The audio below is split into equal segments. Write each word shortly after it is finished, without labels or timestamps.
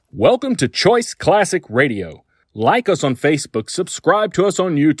Welcome to Choice Classic Radio. Like us on Facebook, subscribe to us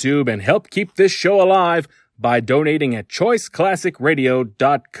on YouTube, and help keep this show alive by donating at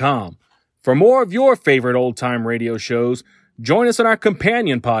choiceclassicradio.com. For more of your favorite old-time radio shows, join us on our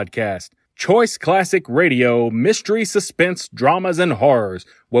companion podcast, Choice Classic Radio, Mystery, Suspense, Dramas, and Horrors,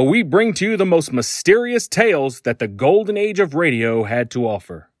 where we bring to you the most mysterious tales that the golden age of radio had to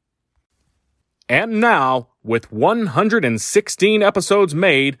offer. And now, with 116 episodes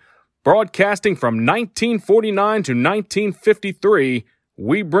made, broadcasting from 1949 to 1953,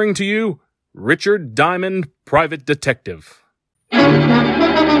 we bring to you Richard Diamond, Private Detective.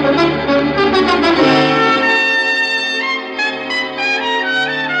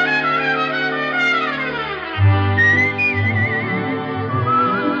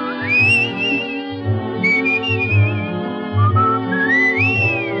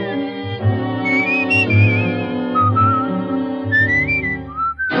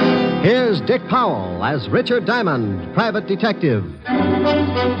 Here's Dick Powell as Richard Diamond, Private Detective.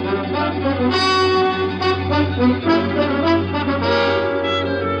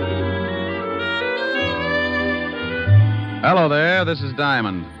 Hello there, this is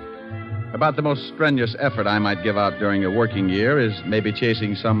Diamond. About the most strenuous effort I might give out during a working year is maybe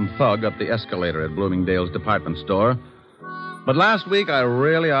chasing some thug up the escalator at Bloomingdale's department store. But last week I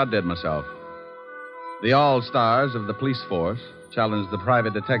really outdid myself. The all-stars of the police force challenged the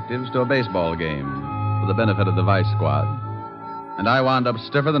private detectives to a baseball game for the benefit of the vice squad. And I wound up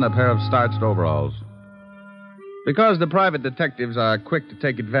stiffer than a pair of starched overalls. Because the private detectives are quick to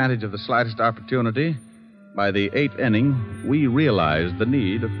take advantage of the slightest opportunity, by the 8th inning, we realized the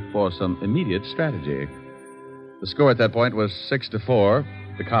need for some immediate strategy. The score at that point was 6-4,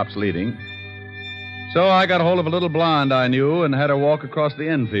 the cops leading. So I got hold of a little blonde I knew and had her walk across the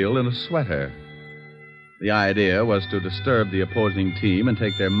infield in a sweater. The idea was to disturb the opposing team and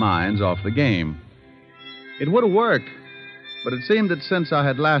take their minds off the game. It would have worked, but it seemed that since I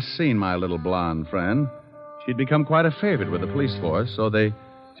had last seen my little blonde friend, she'd become quite a favorite with the police force, so they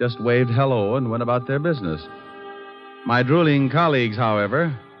just waved hello and went about their business. My drooling colleagues,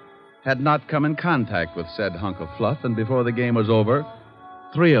 however, had not come in contact with said hunk of fluff, and before the game was over,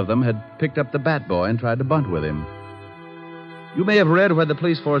 3 of them had picked up the bat boy and tried to bunt with him. You may have read where the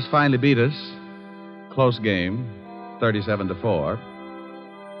police force finally beat us. Close game, 37-4.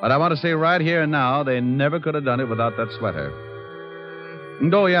 But I want to say right here and now, they never could have done it without that sweater.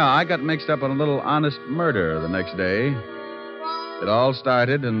 And oh, yeah, I got mixed up in a little honest murder the next day. It all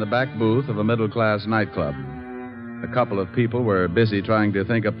started in the back booth of a middle-class nightclub. A couple of people were busy trying to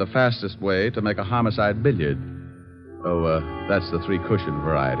think up the fastest way to make a homicide billiard. Oh, that's the 3-cushion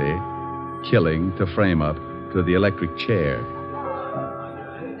variety. Killing to frame up to the electric chair.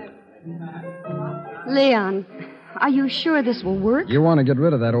 Leon, are you sure this will work? You want to get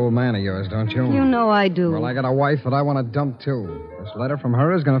rid of that old man of yours, don't you? You know I do. Well, I got a wife that I want to dump, too. This letter from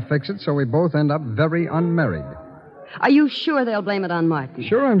her is going to fix it so we both end up very unmarried. Are you sure they'll blame it on Martin?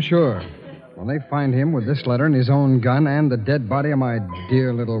 Sure, I'm sure. When they find him with this letter and his own gun and the dead body of my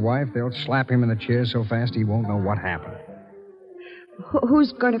dear little wife, they'll slap him in the chair so fast he won't know what happened.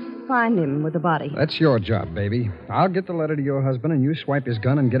 Who's going to find him with the body? That's your job, baby. I'll get the letter to your husband, and you swipe his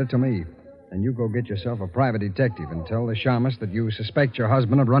gun and get it to me. And you go get yourself a private detective and tell the shamus that you suspect your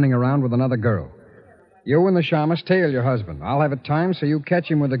husband of running around with another girl. You and the shamus tail your husband. I'll have it timed so you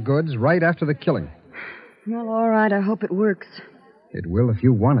catch him with the goods right after the killing. Well, all right. I hope it works. It will if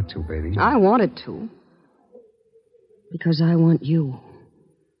you want it to, baby. I want it to. Because I want you.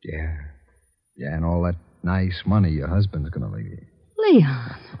 Yeah. Yeah, and all that nice money your husband's going to leave you.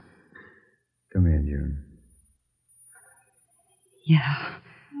 Leon. Come here, June. Yeah.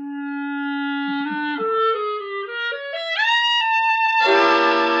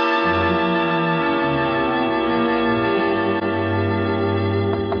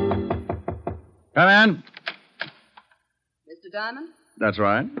 Come in. Mr. Diamond? That's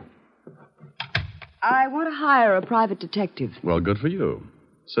right. I want to hire a private detective. Well, good for you.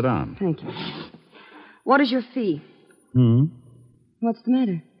 Sit down. Thank you. What is your fee? What's the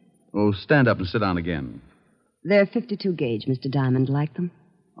matter? Oh, stand up and sit down again. They're 52 gauge, Mr. Diamond. Like them?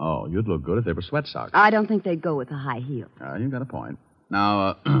 Oh, you'd look good if they were sweat socks. I don't think they'd go with a high heel. You've got a point.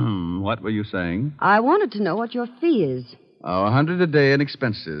 Now, what were you saying? I wanted to know what your fee is. Oh, $100 a day in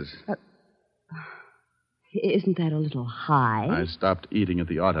expenses. Isn't that a little high? I stopped eating at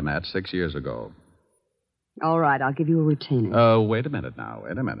the automat 6 years ago. All right, I'll give you a retainer. Wait a minute now.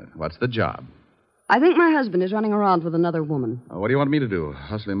 Wait a minute. What's the job? I think my husband is running around with another woman. What do you want me to do?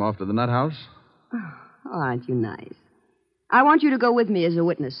 Hustle him off to the nut house? Oh, aren't you nice? I want you to go with me as a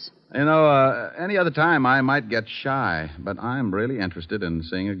witness. You know, any other time I might get shy, but I'm really interested in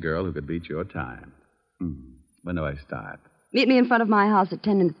seeing a girl who could beat your time. When do I start? Meet me in front of my house at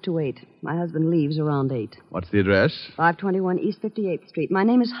 10 minutes to 8. My husband leaves around 8. What's the address? 521 East 58th Street. My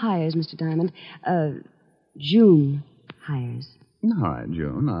name is Hires, Mr. Diamond. June Hires. All right,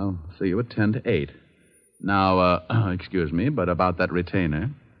 June. I'll see you at 10 to 8. Now, excuse me, but about that retainer.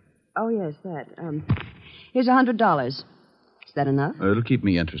 Oh, yes, that. Here's $100. Is that enough? It'll keep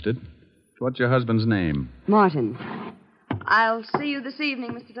me interested. What's your husband's name? Martin. I'll see you this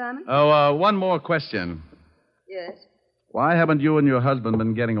evening, Mr. Diamond. Oh, one more question. Yes? Why haven't you and your husband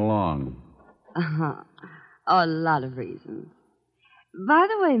been getting along? A lot of reasons. By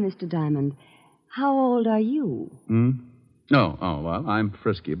the way, Mr. Diamond, how old are you? Oh, well, I'm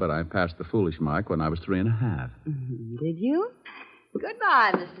frisky, but I passed the foolish mark when I was 3.5. Did you?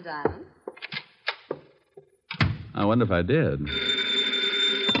 Goodbye, Mr. Diamond. I wonder if I did.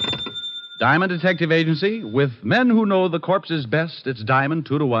 Diamond Detective Agency, with men who know the corpses best, it's Diamond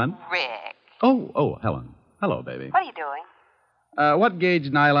 2 to 1. Rick. Oh, Helen. Hello, baby. What are you doing? What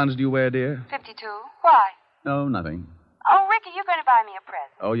gauge nylons do you wear, dear? 52. Why? No, nothing. Oh, Rick, are you going to buy me a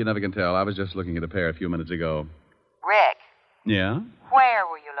present? Oh, you never can tell. I was just looking at a pair a few minutes ago. Rick, Yeah? where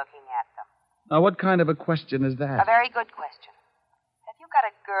were you looking at them? Now, what kind of a question is A that? very good question. Have you got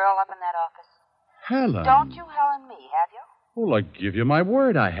a girl up in that office? Helen. Don't you Helen me, have you? Well, I give you my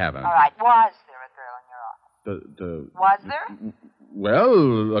word I haven't. All right, was there a girl in your office? Was there?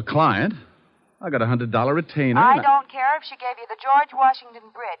 Well, a client. I got a $100 retainer. I don't care if she gave you the George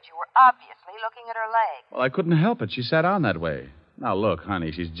Washington Bridge. You were obviously looking at her leg. Well, I couldn't help it. She sat on that way. Now, look,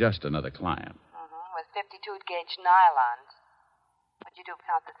 honey, she's just another client. With 52-gauge nylons. Would you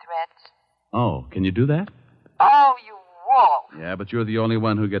count the threads? Oh, can you do that? Oh, you wolf. Yeah, but you're the only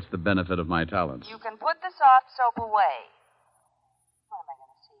one who gets the benefit of my talents. You can put the soft soap away. When am I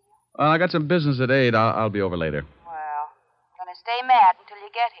going to see you? Well, I got some business at 8. I'll be over later. Well, I'm going to stay mad until you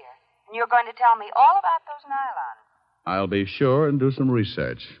get here. And you're going to tell me all about those nylons. I'll be sure and do some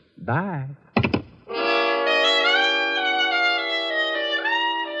research. Bye.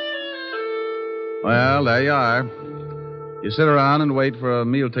 Well, there you are. You sit around and wait for a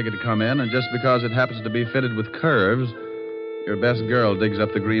meal ticket to come in, and just because it happens to be fitted with curves, your best girl digs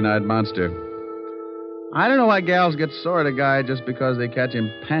up the green-eyed monster. I don't know why gals get sore at a guy just because they catch him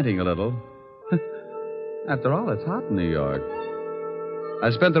panting a little. After all, it's hot in New York.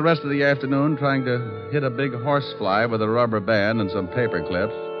 I spent the rest of the afternoon trying to hit a big horsefly with a rubber band and some paper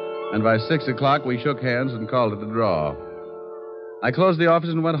clips, and by 6 o'clock we shook hands and called it a draw. I closed the office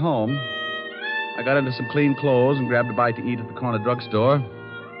and went home. I got into some clean clothes and grabbed a bite to eat at the corner drugstore.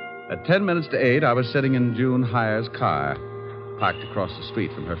 At 10 minutes to 8, I was sitting in June Hires' car, parked across the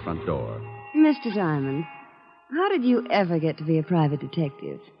street from her front door. Mr. Diamond, how did you ever get to be a private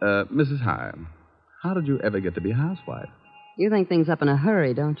detective? Mrs. Hire, how did you ever get to be a housewife? You think things up in a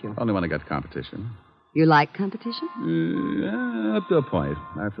hurry, don't you? Only when I got competition. You like competition? Yeah, up to a point.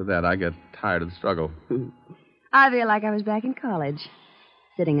 After that, I get tired of the struggle. I feel like I was back in college,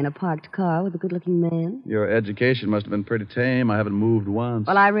 sitting in a parked car with a good-looking man. Your education must have been pretty tame. I haven't moved once.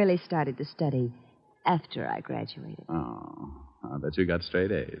 Well, I really started to study after I graduated. Oh, I bet you got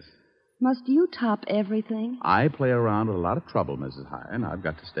straight A's. Must you top everything? I play around with a lot of trouble, Mrs. Hire, and I've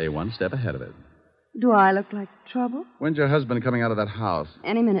got to stay one step ahead of it. Do I look like trouble? When's your husband coming out of that house?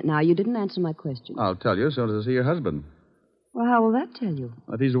 Any minute now. You didn't answer my question. I'll tell you as soon as I see your husband. Well, how will that tell you?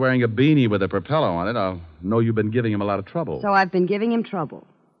 If he's wearing a beanie with a propeller on it, I'll know you've been giving him a lot of trouble. So I've been giving him trouble.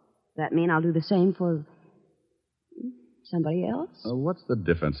 Does that mean I'll do the same for somebody else? What's the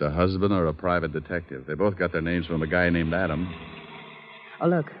difference, a husband or a private detective? They both got their names from a guy named Adam. Oh,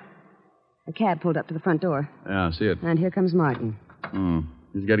 look. A cab pulled up to the front door. Yeah, I see it. And here comes Martin.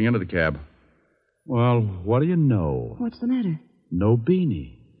 He's getting into the cab. Well, what do you know? What's the matter? No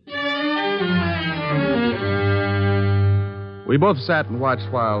beanie. We both sat and watched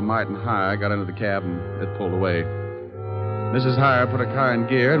while Martin Hire got into the cab and it pulled away. Mrs. Hire put her car in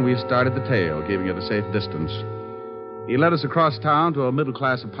gear and we started the tail, keeping it a safe distance. He led us across town to a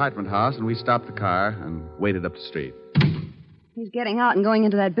middle-class apartment house and we stopped the car and waited up the street. He's getting out and going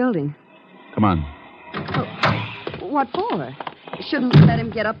into that building. Come on. Oh, what for? Shouldn't let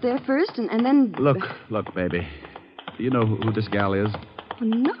him get up there first and then... Look, baby. Do you know who this gal is?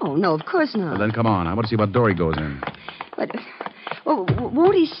 No, of course not. Well, then come on. I want to see what door he goes in. But... Oh,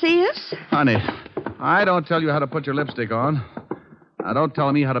 won't he see us? Honey, I don't tell you how to put your lipstick on. Now, don't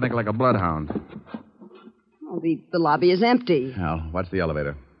tell me how to make like a bloodhound. Oh, the lobby is empty. Well, watch the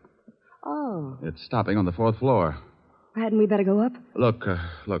elevator. Oh. It's stopping on the 4th floor. Hadn't we better go up? Look,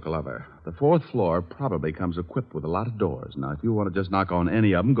 lover. The fourth floor probably comes equipped with a lot of doors. Now, if you want to just knock on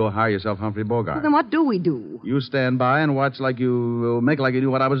any of them, go hire yourself Humphrey Bogart. Well, then what do we do? You stand by and watch like you make like you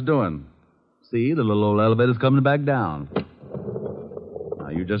knew what I was doing. See, the little old elevator's coming back down. Now,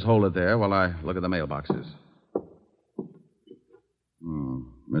 you just hold it there while I look at the mailboxes.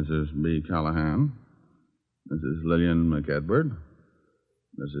 Mrs. B. Callahan. Mrs. Lillian McEdward.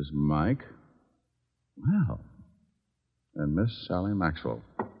 Mrs. Mike. Well. And Miss Sally Maxwell.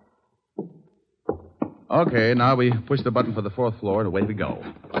 Okay, now we push the button for the fourth floor and away we go.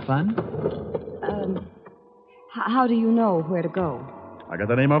 Fun? How do you know where to go? I got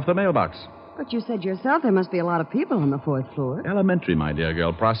the name off the mailbox. But you said yourself there must be a lot of people on the fourth floor. Elementary, my dear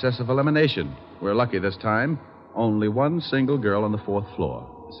girl. Process of elimination. We're lucky this time. Only one single girl on the fourth floor.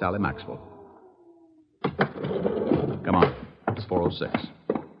 Sally Maxwell. Come on. It's 406.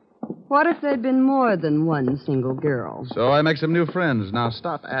 What if there'd been more than one single girl? So I make some new friends. Now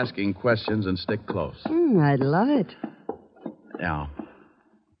stop asking questions and stick close. I'd love it. Now,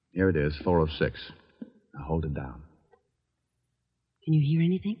 here it is, 406. Now hold it down. Can you hear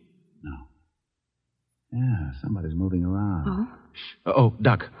anything? No. Yeah, somebody's moving around. Oh? Oh,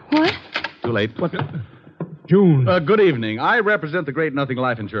 duck. What? Too late. What? June. Good evening. I represent the Great Nothing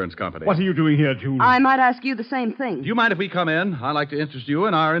Life Insurance Company. What are you doing here, June? I might ask you the same thing. Do you mind if we come in? I'd like to interest you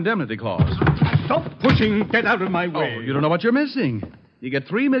in our indemnity clause. Stop pushing. Get out of my way. Oh, you don't know what you're missing. You get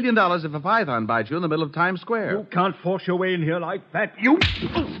 $3 million if a python bites you in the middle of Times Square. You can't force your way in here like that. You...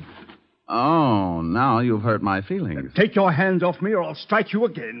 Oh, now you've hurt my feelings. Take your hands off me or I'll strike you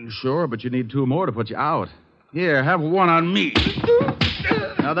again. Sure, but you need two more to put you out. Here, have one on me.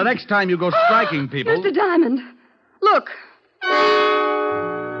 Now, the next time you go striking people... Mr. Diamond, look.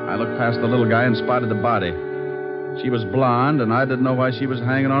 I looked past the little guy and spotted the body. She was blonde, and I didn't know why she was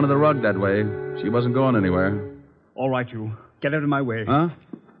hanging onto the rug that way. She wasn't going anywhere. All right, you. Get out of my way. Huh?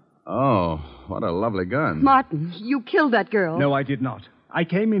 Oh, what a lovely gun. Martin, you killed that girl. No, I did not. I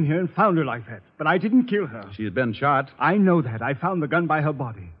came in here and found her like that, but I didn't kill her. She's been shot. I know that. I found the gun by her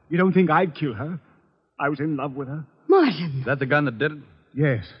body. You don't think I'd kill her? I was in love with her. Martin. Is that the gun that did it?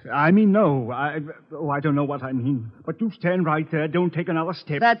 Yes. I mean, no. I don't know what I mean. But you stand right there. Don't take another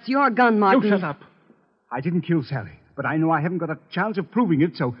step. That's your gun, Martin. You shut up. I didn't kill Sally, but I know I haven't got a chance of proving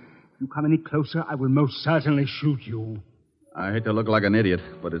it, so if you come any closer, I will most certainly shoot you. I hate to look like an idiot,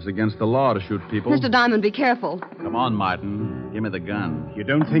 but it's against the law to shoot people. Mr. Diamond, be careful. Come on, Martin. Give me the gun. You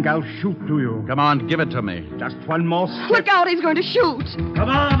don't think I'll shoot, do you? Come on, give it to me. Just one more step. Look out, he's going to shoot. Come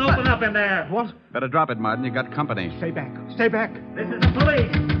on, open up in there. What? Better drop it, Martin. You got company. Stay back. Stay back. This is the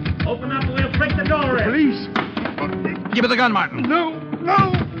police. Open up or we'll break the door in. Police. Give me the gun, Martin. No.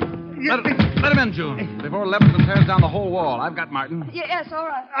 Let him in, June. Before Levinson tears down the whole wall. I've got Martin. Yes, all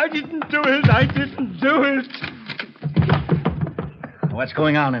right. I didn't do it. I didn't do it. What's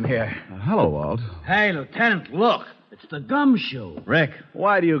going on in here? Hello, Walt. Hey, Lieutenant, look. It's the gumshoe. Rick.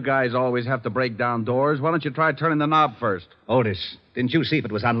 Why do you guys always have to break down doors? Why don't you try turning the knob first? Otis, didn't you see if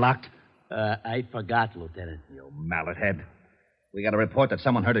it was unlocked? I forgot, Lieutenant. You mallet head. We got a report that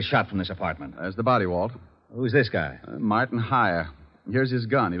someone heard a shot from this apartment. There's the body, Walt. Who's this guy? Martin Heyer. Here's his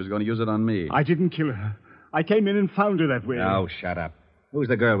gun. He was going to use it on me. I didn't kill her. I came in and found her that way. Oh, shut up. Who's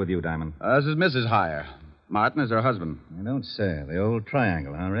the girl with you, Diamond? This is Mrs. Heyer. Martin is her husband. I don't say. The old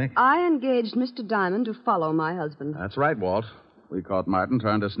triangle, huh, Rick? I engaged Mr. Diamond to follow my husband. That's right, Walt. We caught Martin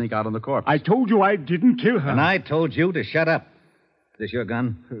trying to sneak out on the corpse. I told you I didn't kill her. And I told you to shut up. Is this your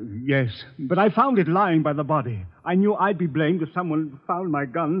gun? Yes, but I found it lying by the body. I knew I'd be blamed if someone found my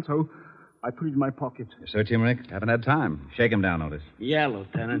gun, so I put it in my pocket. You search him, Rick? Haven't had time. Shake him down, Otis. Yeah,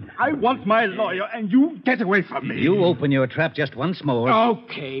 Lieutenant. I want my lawyer, and you get away from me. You open your trap just once more.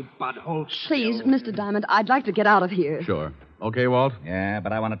 Okay, but hold still. Please, Mr. Diamond, I'd like to get out of here. Sure. Okay, Walt? Yeah,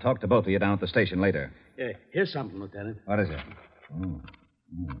 but I want to talk to both of you down at the station later. Here's something, Lieutenant. What is it? Oh,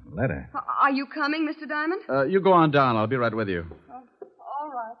 letter. Are you coming, Mr. Diamond? You go on down. I'll be right with you.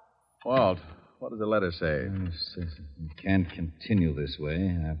 All right. Walt, what does the letter say? It says we can't continue this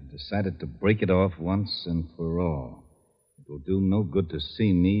way. I've decided to break it off once and for all. It will do no good to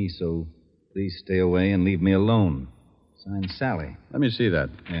see me, so please stay away and leave me alone. Signed, Sally. Let me see that.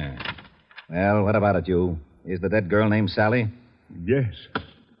 Yeah. Well, what about it, you? Is the dead girl named Sally? Yes.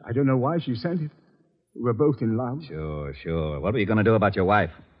 I don't know why she sent it. We're both in love. Sure. What were you going to do about your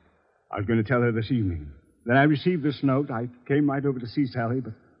wife? I was going to tell her this evening. Then I received this note. I came right over to see Sally,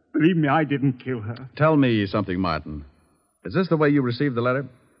 but believe me, I didn't kill her. Tell me something, Martin. Is this the way you received the letter?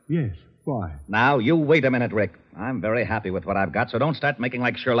 Yes. Why? Now, you wait a minute, Rick. I'm very happy with what I've got, so don't start making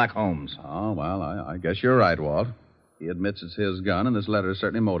like Sherlock Holmes. Oh, well, I guess you're right, Walt. He admits it's his gun, and this letter is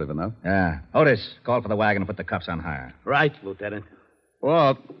certainly motive enough. Yeah. Otis, call for the wagon and put the cuffs on higher. Right, Lieutenant.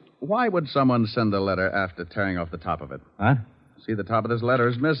 Walt, why would someone send a letter after tearing off the top of it? What? See, the top of this letter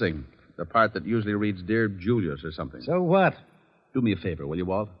is missing. The part that usually reads, Dear Julius or something. So what? Do me a favor, will you,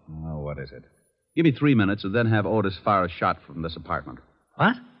 Walt? Oh, what is it? Give me 3 minutes and then have Otis fire a shot from this apartment.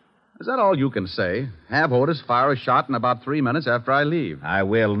 What? Is that all you can say? Have Otis fire a shot in about 3 minutes after I leave. I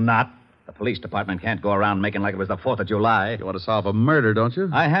will not. The police department can't go around making like it was the 4th of July. You want to solve a murder, don't you?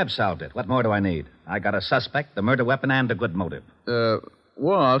 I have solved it. What more do I need? I got a suspect, the murder weapon, and a good motive.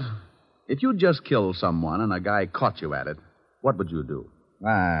 Walt, if you just killed someone and a guy caught you at it, what would you do?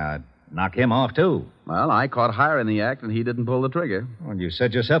 I'd knock him off, too. Well, I caught Hire in the act, and he didn't pull the trigger. Well, you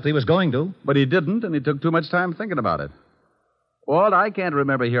said yourself he was going to. But he didn't, and he took too much time thinking about it. Walt, I can't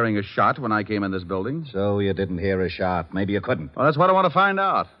remember hearing a shot when I came in this building. So you didn't hear a shot. Maybe you couldn't. Well, that's what I want to find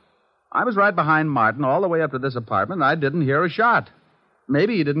out. I was right behind Martin all the way up to this apartment, and I didn't hear a shot.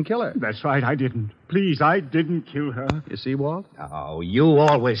 Maybe he didn't kill her. That's right, I didn't. Please, I didn't kill her. You see, Walt? Oh, you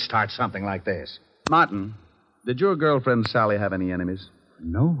always start something like this. Martin, did your girlfriend Sally have any enemies?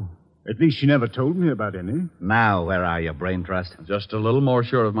 No. At least she never told me about any. Now, where are you, Brain Trust? Just a little more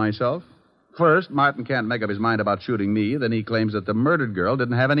sure of myself. First, Martin can't make up his mind about shooting me. Then he claims that the murdered girl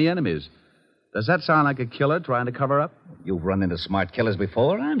didn't have any enemies. Does that sound like a killer trying to cover up? You've run into smart killers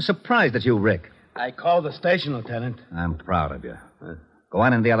before. I'm surprised at you, Rick. I called the station, Lieutenant. I'm proud of you. Go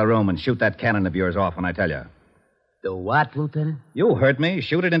on in the other room and shoot that cannon of yours off when I tell you. The what, Lieutenant? You heard me.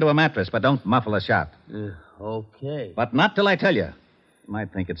 Shoot it into a mattress, but don't muffle a shot. Okay. But not till I tell you. You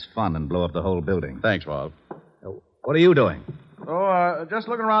might think it's fun and blow up the whole building. Thanks, Walt. What are you doing? Oh, just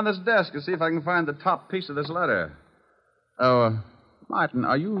looking around this desk to see if I can find the top piece of this letter. Martin,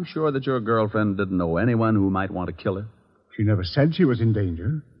 are you sure that your girlfriend didn't know anyone who might want to kill her? She never said she was in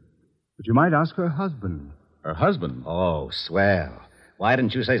danger. But you might ask her husband. Her husband? Oh, swell. Why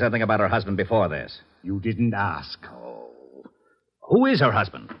didn't you say something about her husband before this? You didn't ask. Oh. Who is her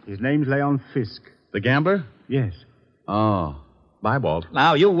husband? His name's Leon Fisk. The gambler? Yes. Oh. Bye, Walt.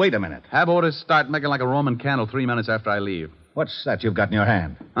 Now, you wait a minute. Have Otis start making like a Roman candle 3 minutes after I leave. What's that you've got in your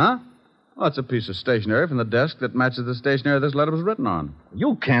hand? Huh? Well, it's a piece of stationery from the desk that matches the stationery this letter was written on.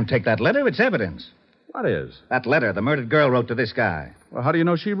 You can't take that letter. It's evidence. What is? That letter the murdered girl wrote to this guy. Well, how do you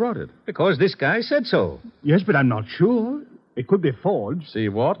know she wrote it? Because this guy said so. Yes, but I'm not sure. It could be forged. See,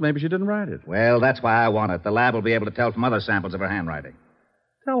 Walt, maybe she didn't write it. Well, that's why I want it. The lab will be able to tell from other samples of her handwriting.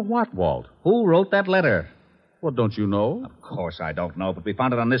 Tell what, Walt? Who wrote that letter? Well, don't you know? Of course I don't know, but we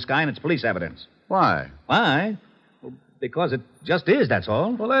found it on this guy and it's police evidence. Why? Why? Well, because it just is, that's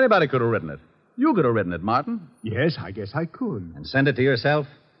all. Well, anybody could have written it. You could have written it, Martin. Yes, I guess I could. And send it to yourself?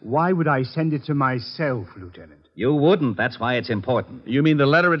 Why would I send it to myself, Lieutenant? You wouldn't. That's why it's important. You mean the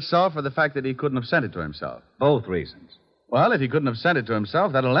letter itself or the fact that he couldn't have sent it to himself? Both reasons. Well, if he couldn't have sent it to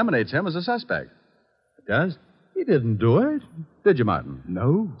himself, that eliminates him as a suspect. It does? He didn't do it. Did you, Martin?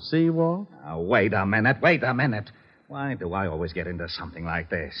 No. See, Walt? Now, wait a minute. Why do I always get into something like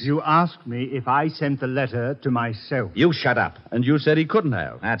this? You asked me if I sent the letter to myself. You shut up. And you said he couldn't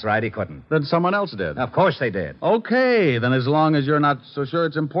have. That's right, he couldn't. Then someone else did. Of course they did. Okay, then as long as you're not so sure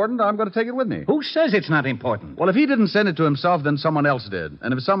it's important, I'm going to take it with me. Who says it's not important? Well, if he didn't send it to himself, then someone else did.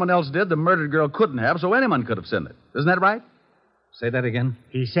 And if someone else did, the murdered girl couldn't have, so anyone could have sent it. Isn't that right? Say that again?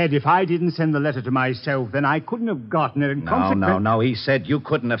 He said if I didn't send the letter to myself, then I couldn't have gotten it. No. He said you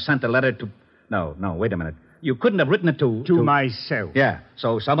couldn't have sent the letter to... No, wait a minute. You couldn't have written it to... To myself. Yeah,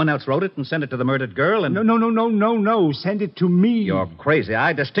 so someone else wrote it and sent it to the murdered girl and... No. Send it to me. You're crazy.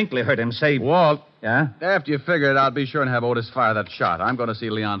 I distinctly heard him say... Walt. Yeah? After you figure it out, be sure and have Otis fire that shot. I'm going to see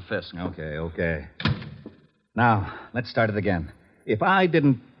Leon Fisk. Okay. Now, let's start it again. If I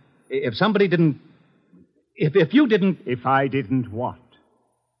didn't... If somebody didn't... If you didn't... If I didn't what?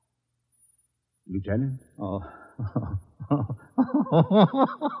 Lieutenant? Oh.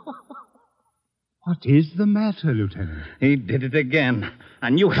 What is the matter, Lieutenant? He did it again.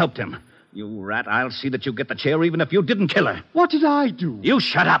 And you helped him. You rat, I'll see that you get the chair even if you didn't kill her. What did I do? You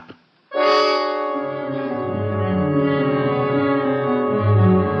shut up.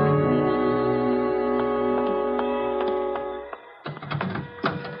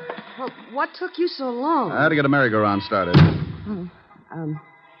 Well, what took you so long? I had to get a merry-go-round started.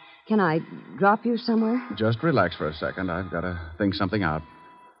 Can I drop you somewhere? Just relax for a second. I've got to think something out.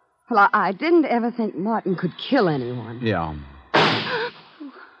 Well, I didn't ever think Martin could kill anyone. Yeah.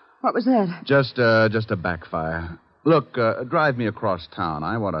 What was that? Just a backfire. Look, drive me across town.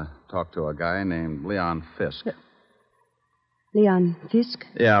 I want to talk to a guy named Leon Fisk. Leon Fisk?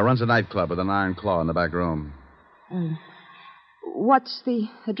 Yeah, runs a nightclub with an iron claw in the back room. What's the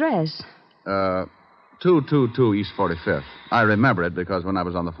address? 222 East 45th. I remember it because when I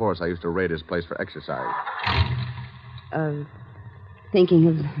was on the force, I used to raid his place for exercise. Thinking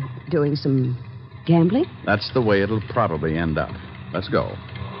of doing some gambling? That's the way it'll probably end up. Let's go.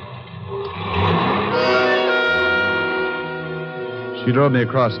 She drove me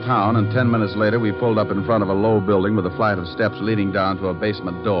across town, and 10 minutes later, we pulled up in front of a low building with a flight of steps leading down to a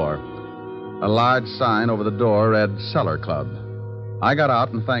basement door. A large sign over the door read Cellar Club. I got out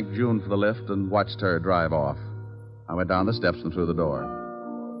and thanked June for the lift and watched her drive off. I went down the steps and through the door.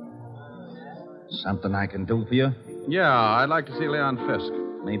 Something I can do for you? Yeah, I'd like to see Leon Fisk.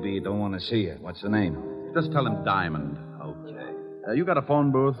 Maybe you don't want to see it. What's the name? Just tell him Diamond. Okay. You got a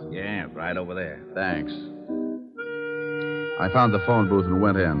phone booth? Yeah, right over there. Thanks. I found the phone booth and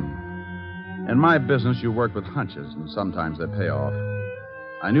went in. In my business, you work with hunches, and sometimes they pay off.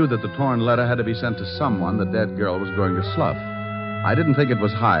 I knew that the torn letter had to be sent to someone the dead girl was going to slough. I didn't think it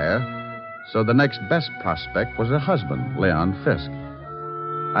was higher, so the next best prospect was her husband, Leon Fisk.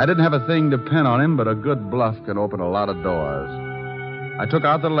 I didn't have a thing to pin on him, but a good bluff can open a lot of doors. I took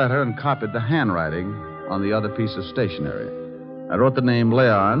out the letter and copied the handwriting on the other piece of stationery. I wrote the name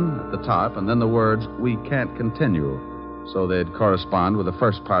Leon at the top and then the words, "We can't continue," so they'd correspond with the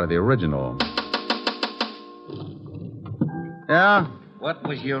first part of the original. Yeah? What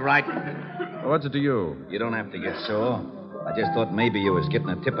was your right? What's it to you? You don't have to get sore. I just thought maybe you was getting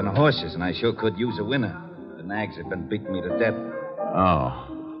a tip on the horses, and I sure could use a winner. The nags have been beating me to death. Oh,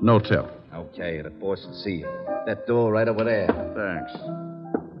 no tip. Okay, the boss will see you. That door right over there. Thanks.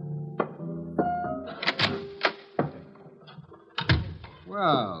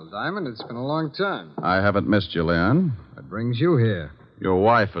 Well, Diamond, it's been a long time. I haven't missed you, Leon. What brings you here? Your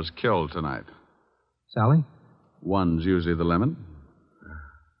wife was killed tonight. Sally? One's usually the limit.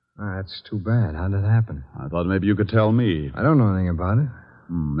 That's too bad. How did it happen? I thought maybe you could tell me. I don't know anything about it.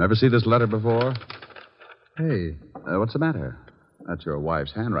 Ever see this letter before? Hey. What's the matter? That's your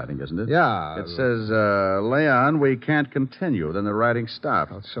wife's handwriting, isn't it? Yeah. It says, Leon, we can't continue. Then the writing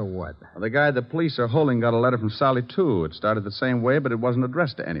stopped. Oh, so what? Well, the guy the police are holding got a letter from Sally, too. It started the same way, but it wasn't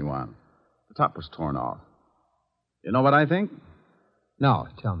addressed to anyone. The top was torn off. You know what I think? No,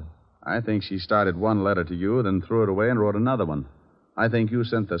 tell me. I think she started one letter to you, then threw it away and wrote another one. I think you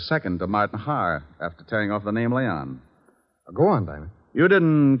sent the second to Martin Haar after tearing off the name Leon. Go on, Diamond. You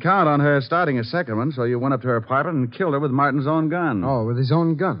didn't count on her starting a second one, so you went up to her apartment and killed her with Martin's own gun. Oh, with his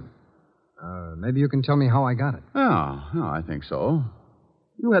own gun. Maybe you can tell me how I got it. Oh, I think so.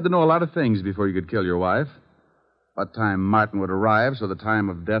 You had to know a lot of things before you could kill your wife. What time Martin would arrive so the time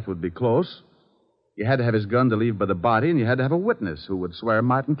of death would be close. You had to have his gun to leave by the body, and you had to have a witness who would swear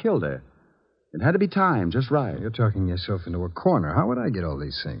Martin killed her. It had to be timed just right. You're talking yourself into a corner. How would I get all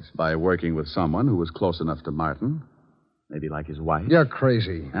these things? By working with someone who was close enough to Martin. Maybe like his wife. You're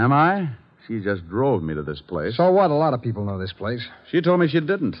crazy. Am I? She just drove me to this place. So what? A lot of people know this place. She told me she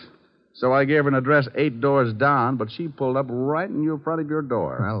didn't. So I gave her an address 8 doors down, but she pulled up right in front of your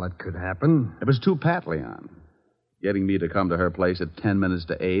door. Well, that could happen. It was too pat, Leon. Getting me to come to her place at 10 minutes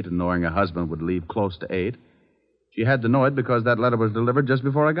to 8 and knowing her husband would leave close to 8. She had to know it because that letter was delivered just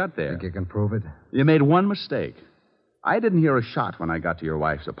before I got there. Think you can prove it? You made one mistake. I didn't hear a shot when I got to your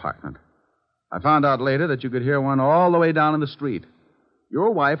wife's apartment. I found out later that you could hear one all the way down in the street.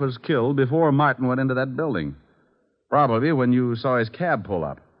 Your wife was killed before Martin went into that building. Probably when you saw his cab pull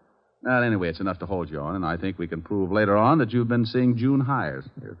up. Well, anyway, it's enough to hold you on, and I think we can prove later on that you've been seeing June Hires.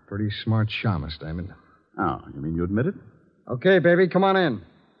 You're a pretty smart shamus, Diamond. Oh, you mean you admit it? Okay, baby, come on in.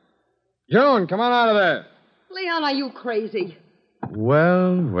 June, come on out of there. Leon, are you crazy?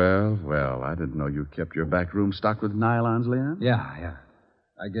 Well. I didn't know you kept your back room stocked with nylons, Leon. Yeah.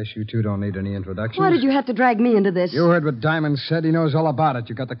 I guess you two don't need any introductions. Why did you have to drag me into this? You heard what Diamond said. He knows all about it.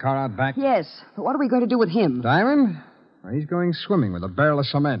 You got the car out back? Yes, but what are we going to do with him? Diamond? Well, he's going swimming with a barrel of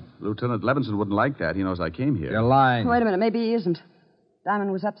cement. Lieutenant Levinson wouldn't like that. He knows I came here. You're lying. Wait a minute, maybe he isn't.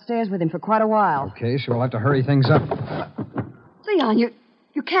 Diamond was upstairs with him for quite a while. Okay, so we'll have to hurry things up. Leon,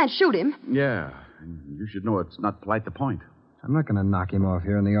 you can't shoot him. Yeah. You should know it's not polite to point. I'm not going to knock him off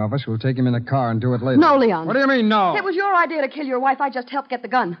here in the office. We'll take him in the car and do it later. No, Leon. What do you mean, no? It was your idea to kill your wife. I just helped get the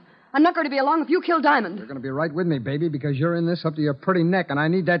gun. I'm not going to be along if you kill Diamond. You're going to be right with me, baby, because you're in this up to your pretty neck, and I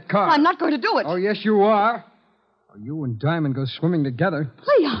need that car. I'm not going to do it. Oh, yes, you are. Oh, you and Diamond go swimming together.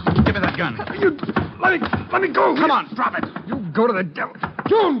 Leon! Give me that gun. Let me go. Come on, drop it. You go to the devil.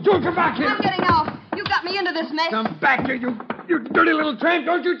 June, come back here. I'm getting off. You got me into this mess. Come back here, you dirty little tramp.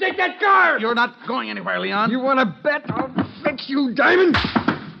 Don't you take that car. You're not going anywhere, Leon. You want to bet? I'll fix you, Diamond. He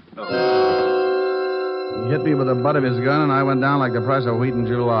hit me with the butt of his gun, and I went down like the price of wheat in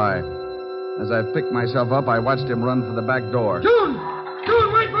July. As I picked myself up, I watched him run for the back door. June,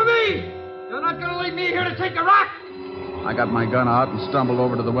 wait for me. You're not going to leave me here take a rock! I got my gun out and stumbled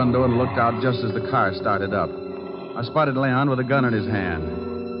over to the window and looked out just as the car started up. I spotted Leon with a gun in his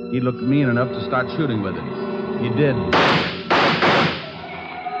hand. He looked mean enough to start shooting with it. He did.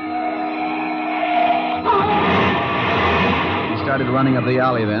 He started running up the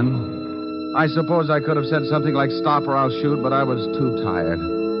alley then. I suppose I could have said something like, "Stop or I'll shoot," but I was too tired.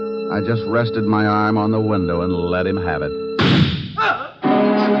 I just rested my arm on the window and let him have it.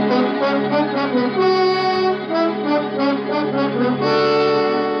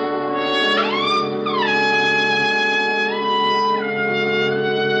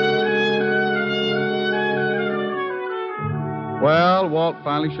 Well, Walt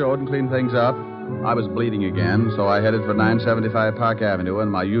finally showed and cleaned things up. I was bleeding again, so I headed for 975 Park Avenue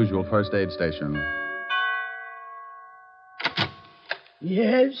and my usual first aid station.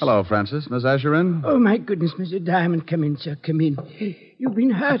 Yes? Hello, Francis. Miss Asherin? Oh, my goodness, Mr. Diamond. Come in, sir. Come in. You've been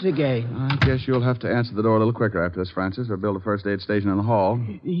hurt again. I guess you'll have to answer the door a little quicker after this, Francis, or build a first aid station in the hall.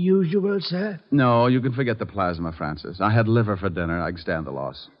 The usual, sir? No, you can forget the plasma, Francis. I had liver for dinner. I can stand the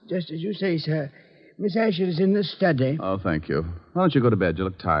loss. Just as you say, sir. Miss Asher is in the study. Oh, thank you. Why don't you go to bed? You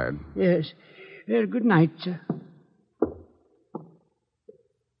look tired. Yes. Good night, sir.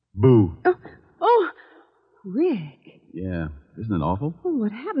 Boo. Oh, Rick. Yeah. Isn't it awful? Oh,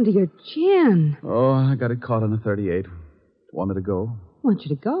 what happened to your chin? Oh, I got it caught on a 38. Want me to go? Want you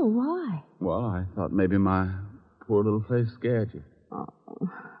to go? Why? Well, I thought maybe my poor little face scared you. Oh,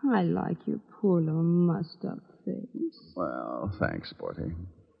 I like your poor little mussed-up face. Well, thanks, Sporty.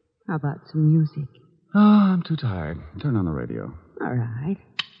 How about some music? Oh, I'm too tired. Turn on the radio. All right.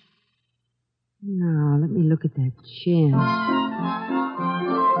 Now, let me look at that chin.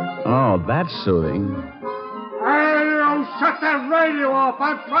 Oh, that's soothing. Hey, shut that radio off.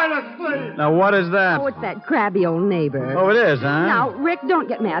 I'm trying to sleep. Now, what is that? Oh, it's that crabby old neighbor. Oh, it is, huh? Now, Rick, don't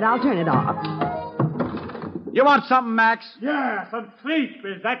get mad. I'll turn it off. You want something, Max? Yeah, some sleep.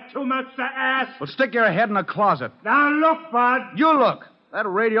 Is that too much to ask? Well, stick your head in a closet. Now, look, Bud. You look. That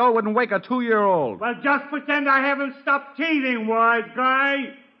radio wouldn't wake a 2-year-old. Well, just pretend I haven't stopped teething, wise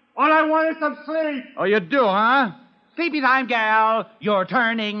guy. All I want is some sleep. Oh, you do, huh? Sleepy time, gal. You're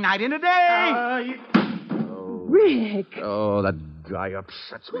turning night into day. Rick. Oh, that guy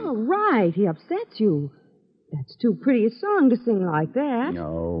upsets me. All right, he upsets you. That's too pretty a song to sing like that.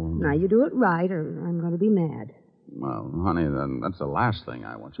 No. Now, you do it right, or I'm going to be mad. Well, honey, then that's the last thing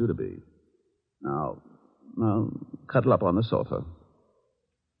I want you to be. Now, cuddle up on the sofa.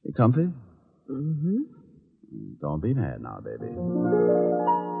 You comfy? Mm-hmm. Don't be mad now, baby.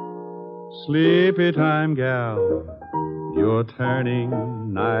 Sleepy time, gal. You're turning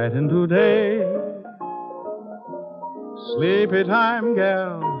night into day. Sleepy time,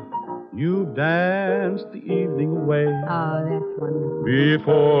 gal. You've danced the evening away. Oh, that's wonderful.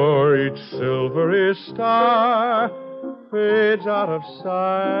 Before each silvery star fades out of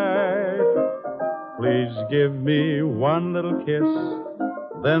sight, please give me one little kiss.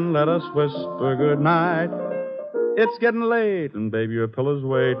 Then let us whisper goodnight. It's getting late, and baby, your pillow's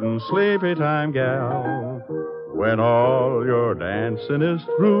waiting. Sleepy time, gal, when all your dancing is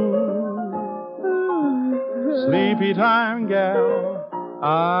through. Sleepy time, gal,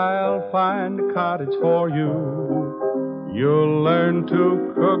 I'll find a cottage for you. You'll learn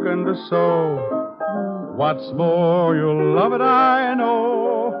to cook and to sew. What's more, you'll love it, I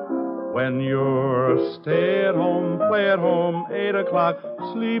know. When you're stay-at-home, play-at-home, 8 o'clock,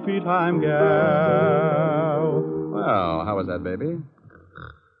 sleepy time, gal. Well, how was that, baby?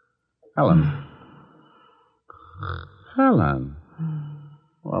 Helen. Helen.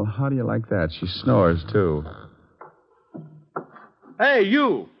 Well, how do you like that? She snores, too. Hey,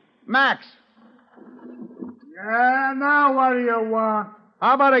 you! Max! Yeah, now what do you want?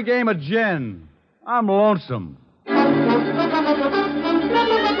 How about a game of gin? I'm lonesome.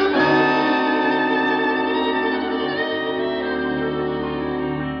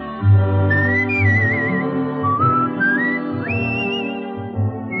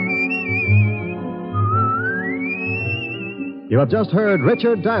 You have just heard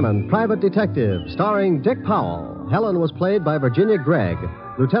Richard Diamond, Private Detective, starring Dick Powell. Helen was played by Virginia Gregg,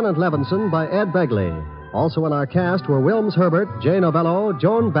 Lieutenant Levinson by Ed Begley. Also in our cast were Wilms Herbert, Jay Novello,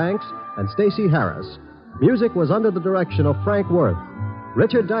 Joan Banks, and Stacey Harris. Music was under the direction of Frank Worth.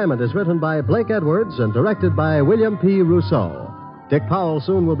 Richard Diamond is written by Blake Edwards and directed by William P. Rousseau. Dick Powell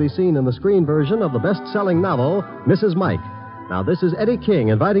soon will be seen in the screen version of the best-selling novel, Mrs. Mike. Now, this is Eddie King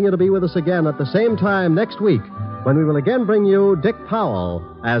inviting you to be with us again at the same time next week, when we will again bring you Dick Powell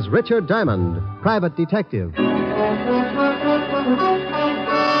as Richard Diamond, Private Detective.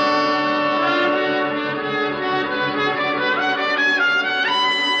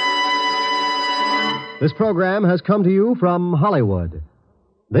 This program has come to you from Hollywood.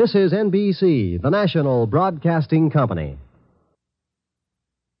 This is NBC, the national broadcasting company.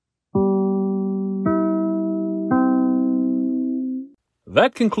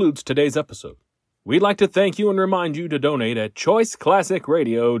 That concludes today's episode. We'd like to thank you and remind you to donate at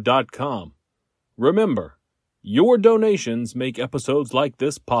choiceclassicradio.com. Remember, your donations make episodes like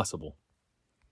this possible.